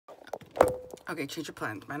Okay, change of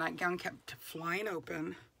plans. My nightgown kept flying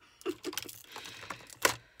open.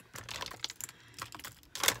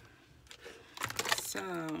 So,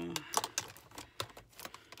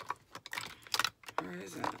 where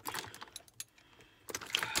is it?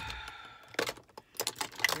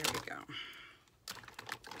 There we go.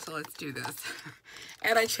 So let's do this.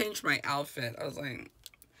 And I changed my outfit. I was like,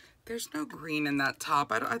 there's no green in that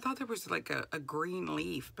top. I thought there was like a green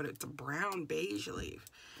leaf, but it's a brown beige leaf.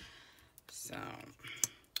 So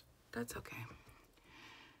that's okay.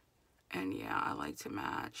 And yeah, I like to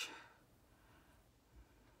match.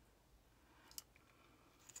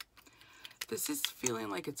 This is feeling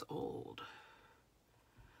like it's old.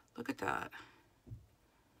 Look at that.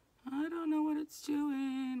 I don't know what it's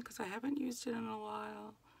doing because I haven't used it in a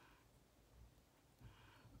while.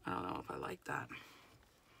 I don't know if I like that.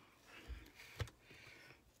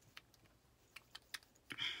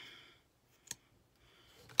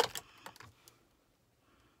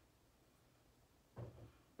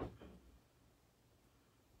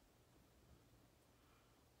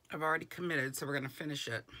 I've already committed, so we're going to finish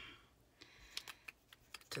it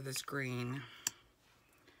to this green.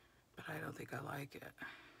 But I don't think I like it.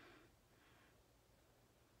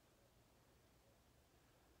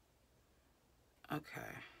 Okay.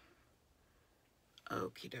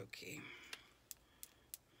 Okie dokie.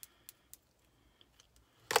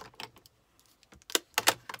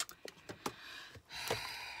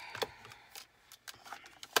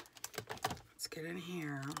 Let's get in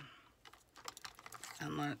here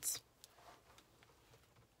and let's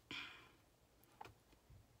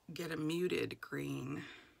get a muted green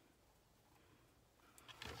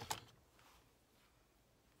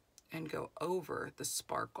and go over the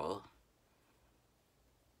sparkle.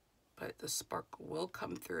 But the sparkle will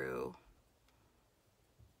come through.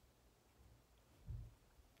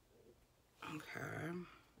 Okay.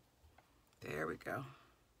 There we go.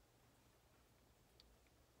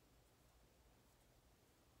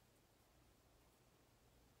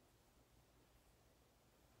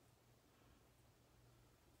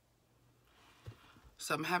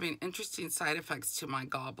 So I'm having interesting side effects to my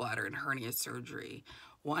gallbladder and hernia surgery.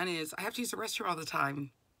 One is I have to use the restroom all the time.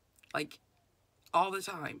 Like, all the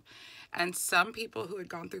time. And some people who had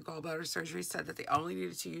gone through gallbladder surgery said that they only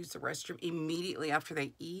needed to use the restroom immediately after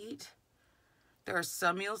they eat. There are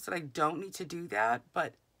some meals that I don't need to do that,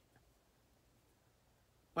 but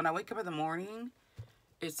when I wake up in the morning,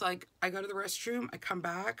 it's like I go to the restroom, I come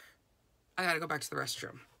back, I gotta go back to the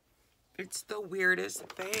restroom. It's the weirdest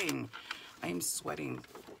thing. I am sweating.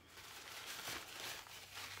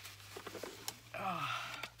 Oh.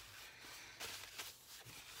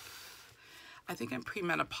 I think I'm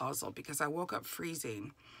premenopausal because I woke up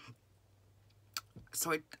freezing.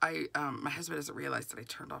 So my husband doesn't realize that I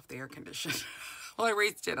turned off the air conditioner. Well, I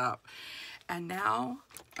raised it up. And now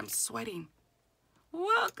I'm sweating.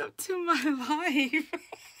 Welcome to my life.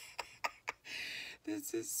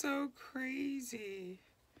 This is so crazy.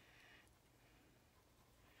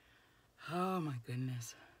 Oh my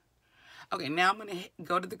goodness. Okay, now I'm gonna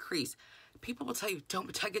go to the crease. People will tell you,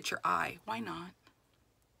 don't tug at your eye. Why not?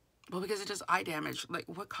 Well, because it does eye damage. Like,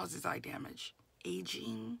 what causes eye damage?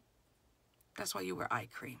 Aging. That's why you wear eye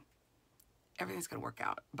cream. Everything's going to work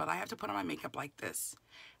out. But I have to put on my makeup like this.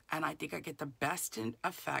 And I think I get the best in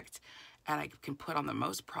effect. And I can put on the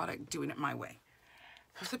most product doing it my way.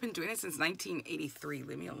 I've been doing it since 1983.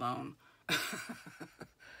 Leave me alone.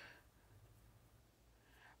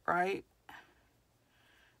 Right?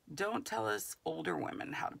 Don't tell us older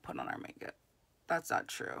women how to put on our makeup. That's not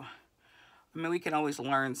true. I mean, we can always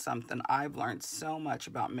learn something. I've learned so much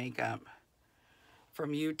about makeup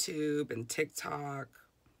from YouTube and TikTok.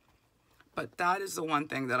 But that is the one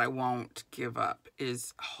thing that I won't give up,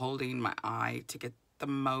 is holding my eye to get the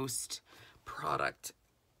most product.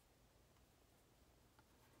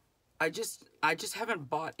 I just haven't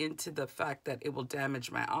bought into the fact that it will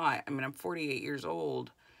damage my eye. I mean, I'm 48 years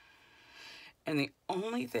old. And the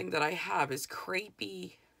only thing that I have is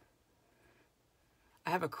crepey. I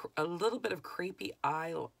have a little bit of crepey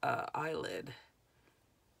eyelid.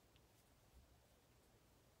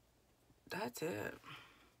 That's it.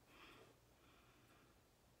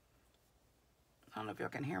 I don't know if y'all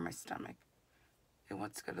can hear my stomach. It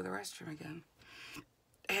wants to go to the restroom again.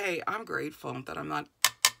 Hey, I'm grateful that I'm not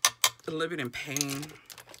living in pain.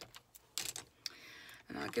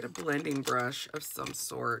 And I'll get a blending brush of some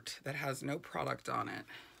sort that has no product on it.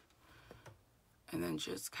 And then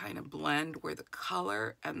just kind of blend where the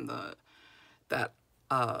color and that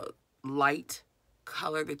light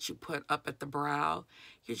color that you put up at the brow,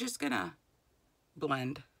 you're just gonna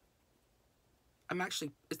blend.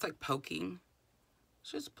 It's like poking.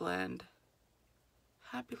 Just blend.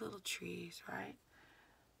 Happy little trees, right?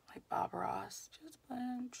 Like Bob Ross. Just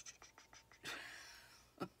blend.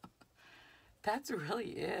 That's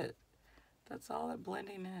really it. That's all that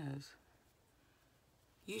blending is.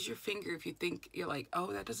 Use your finger if you think you're like,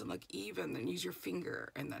 oh, that doesn't look even. Then use your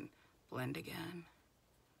finger and then blend again.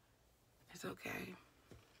 It's okay.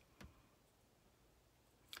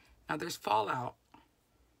 Now there's fallout.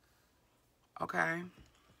 Okay.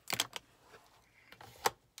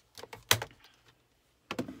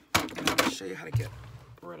 And I'm going to show you how to get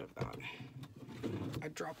rid of that. I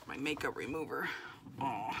dropped my makeup remover.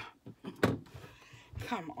 Oh,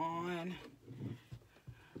 come on.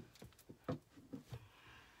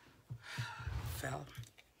 Fell.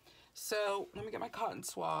 So let me get my cotton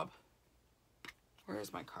swab.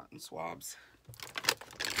 Where's my cotton swabs?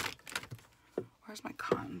 Where's my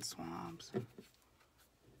cotton swabs?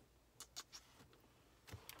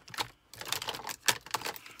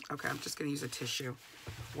 Okay, I'm just gonna use a tissue.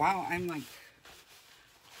 Wow, I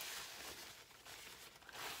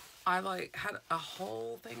had a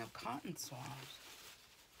whole thing of cotton swabs.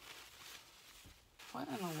 What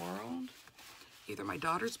in the world? Either my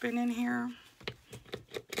daughter's been in here.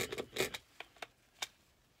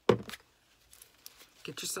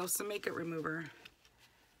 Get yourself some makeup remover.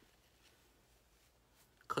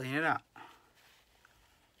 Clean it up.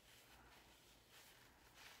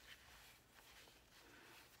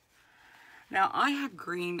 Now I have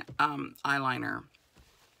green eyeliner,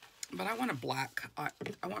 but I want a black. I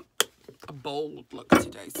want a bold look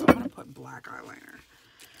today, so I'm gonna put black eyeliner.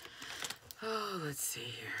 Oh, let's see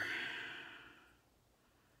here.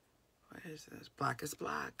 What is this? Black is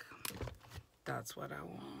black. That's what I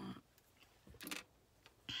want.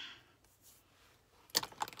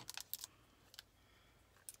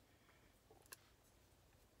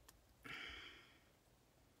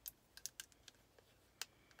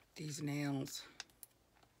 These nails.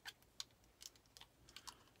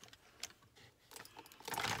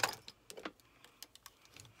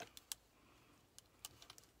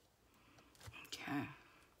 Okay.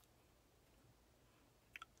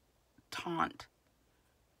 Taunt.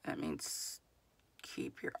 That means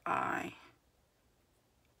keep your eye.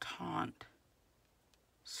 Taunt.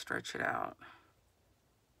 Stretch it out.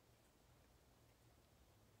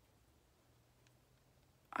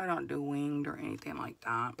 I don't do winged or anything like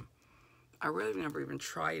that. I really never even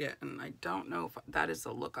tried it, and I don't know if that is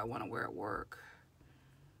the look I want to wear at work.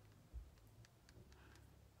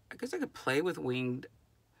 I guess I could play with winged.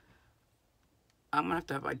 I'm gonna have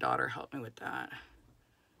to have my daughter help me with that.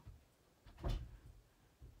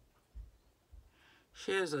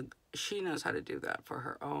 She knows how to do that for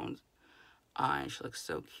her own eye. She looks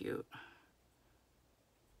so cute.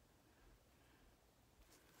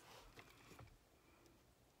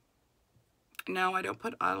 No, I don't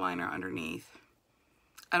put eyeliner underneath.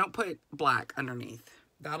 I don't put black underneath.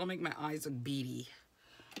 That'll make my eyes look beady.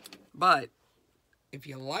 But if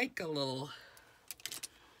you like a little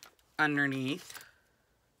underneath,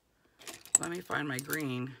 let me find my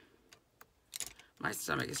green. My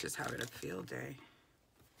stomach is just having a field day.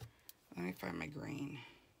 Let me find my green.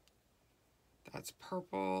 That's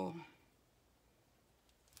purple.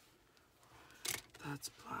 That's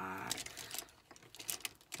black.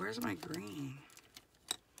 Where's my green?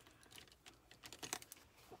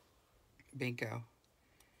 Bingo.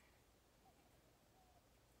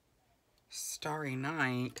 Starry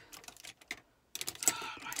Night.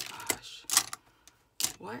 Oh my gosh.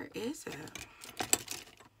 Where is it?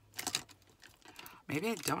 Maybe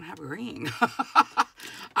I don't have green.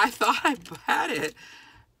 I thought I had it.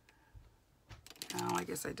 No, I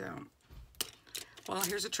guess I don't. Well,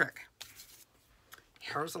 here's a trick.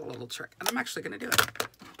 Here's a little trick. And I'm actually going to do it.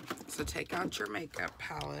 So take out your makeup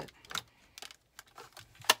palette.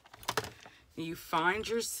 You find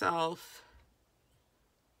yourself,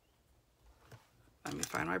 let me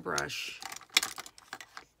find my brush.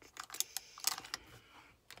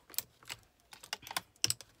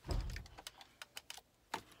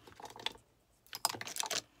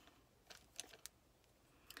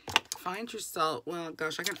 Find yourself, well,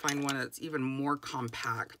 gosh, I can find one that's even more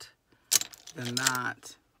compact than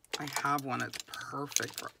that. I have one that's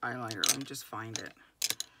perfect for eyeliner. Let me just find it.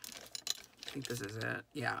 I think this is it.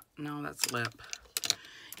 Yeah, no, that's lip.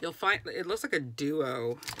 You'll find, it looks like a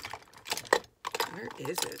duo. Where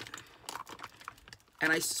is it?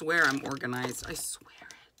 And I swear I'm organized. I swear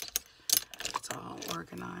it. It's all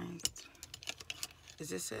organized. Is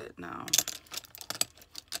this it? No.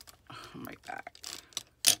 Oh, my back.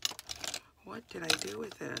 What did I do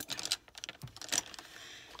with it?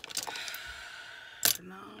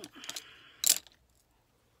 No.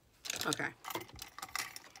 Okay.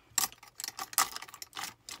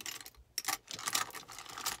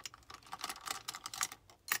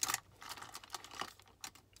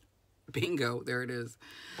 Bingo, there it is.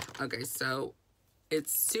 Okay, so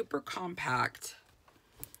it's super compact.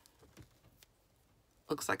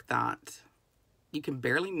 Looks like that. You can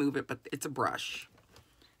barely move it, but it's a brush.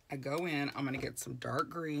 I go in, I'm gonna get some dark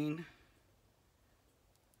green.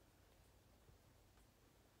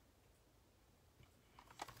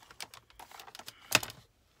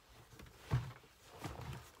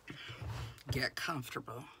 Get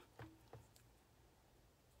comfortable.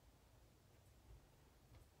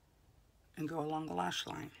 And go along the lash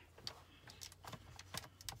line.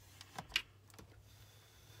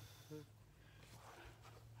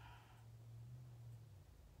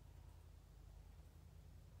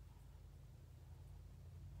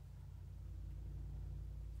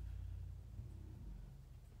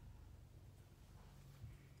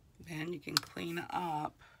 Then you can clean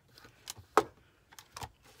up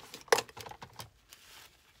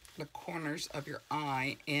the corners of your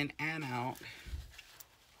eye in and out.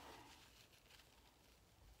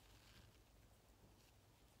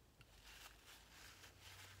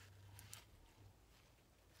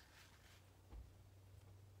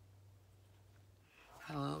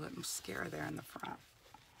 Had a little bit of mascara there in the front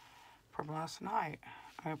from last night.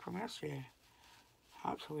 From yesterday.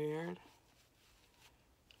 That's weird.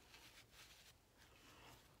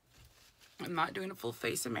 I'm not doing a full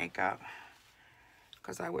face of makeup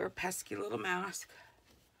because I wear a pesky little mask.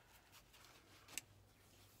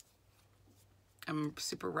 I'm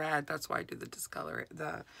super red. That's why I do the discolor,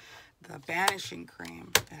 the vanishing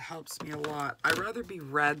cream. It helps me a lot. I'd rather be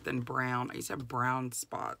red than brown. I used to have brown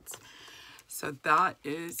spots. So that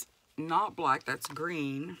is not black. That's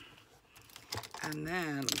green. And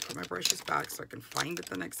then let me put my brushes back so I can find it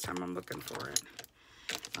the next time I'm looking for it.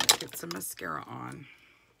 Let's get some mascara on.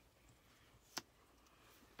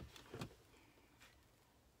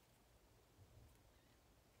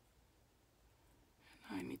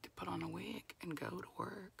 I need to put on a wig and go to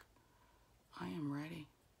work. I am ready.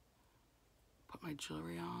 Put my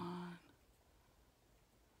jewelry on.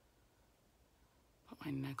 Put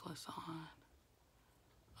my necklace on.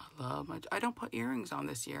 I love my... I don't put earrings on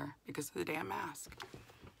this year because of the damn mask.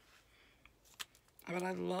 But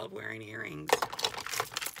I love wearing earrings.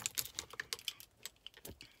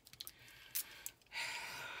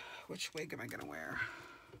 Which wig am I gonna wear?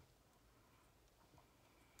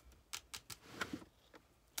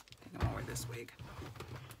 I think I'm gonna wear this wig.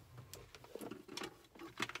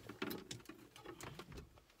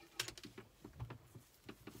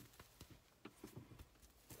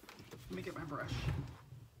 Let me get my brush.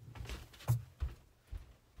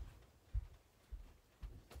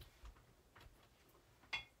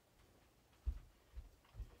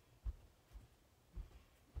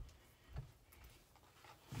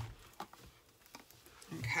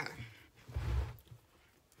 Okay.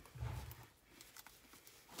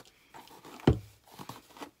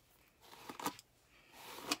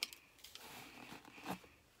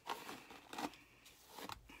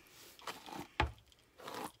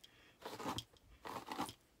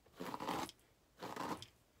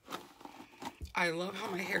 I love how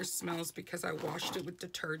my hair smells because I washed it with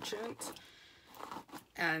detergent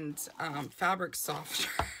and fabric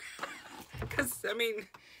softener. Because, I mean,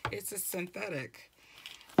 it's a synthetic.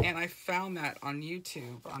 And I found that on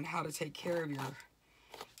YouTube on how to take care of your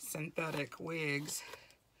synthetic wigs.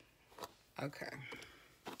 Okay.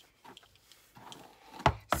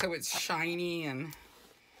 So it's shiny and...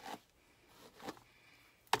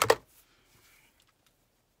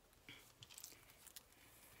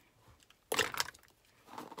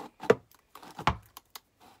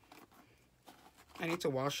 I need to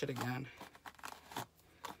wash it again.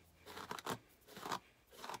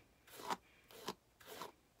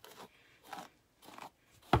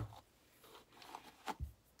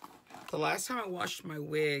 The last time I washed my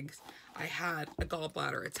wigs, I had a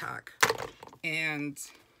gallbladder attack. And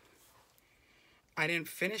I didn't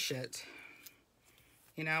finish it.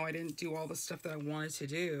 You know, I didn't do all the stuff that I wanted to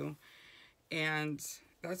do. And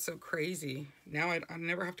that's so crazy. Now I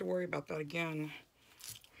never have to worry about that again.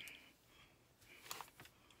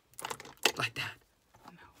 Like that.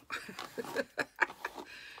 No.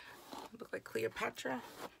 Look like Cleopatra.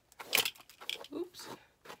 Oops.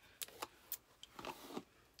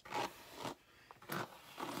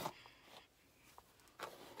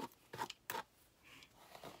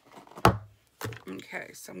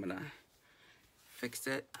 Okay, so I'm gonna fix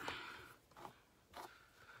it.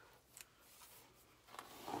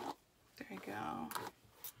 There we go.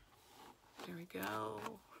 There we go.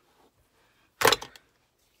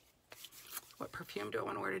 What perfume do I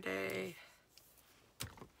want to wear today?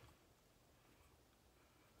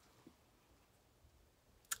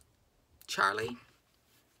 Charlie.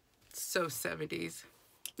 So 70s.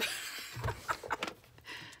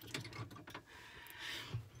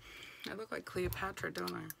 I look like Cleopatra,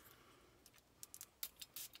 don't I?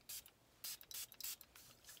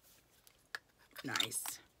 Nice.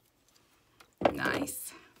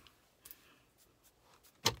 Nice.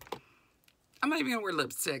 I'm not even gonna wear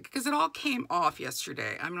lipstick because it all came off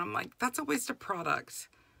yesterday. I mean, I'm like, that's a waste of product.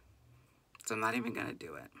 So I'm not even gonna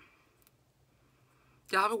do it.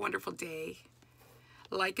 Y'all have a wonderful day.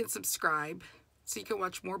 Like and subscribe so you can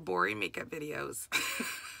watch more boring makeup videos.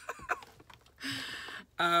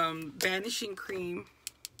 Vanishing cream.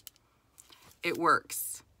 It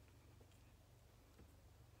works.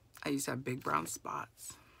 I used to have big brown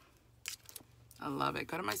spots. I love it.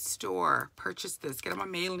 Go to my store, purchase this, get on my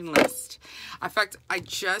mailing list. In fact, I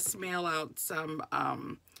just mail out some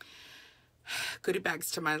goodie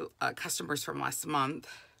bags to my customers from last month.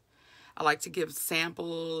 I like to give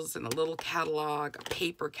samples and a little catalog, a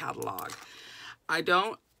paper catalog. I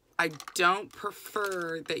don't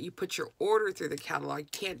prefer that you put your order through the catalog. You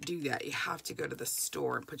can't do that. You have to go to the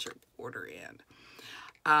store and put your order in.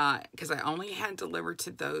 Because I only hand deliver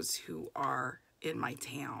to those who are in my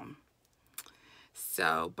town.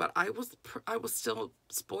 So, but I will still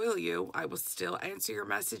spoil you. I will still answer your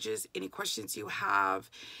messages, any questions you have,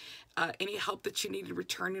 any help that you need to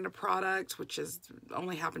returning a product, which has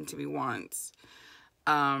only happened to me once.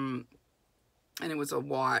 And it was a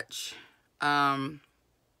watch. And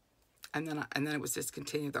then it was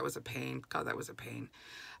discontinued. That was a pain. God, that was a pain.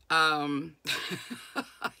 I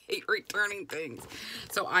hate returning things.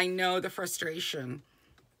 So I know the frustration.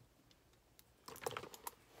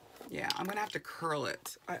 Yeah, I'm going to have to curl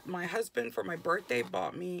it. My husband, for my birthday,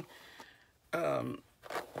 bought me a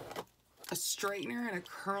straightener and a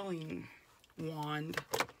curling wand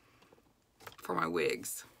for my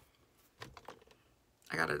wigs.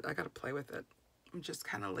 I gotta play with it. I'm just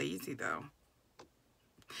kind of lazy, though.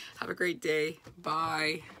 Have a great day.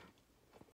 Bye.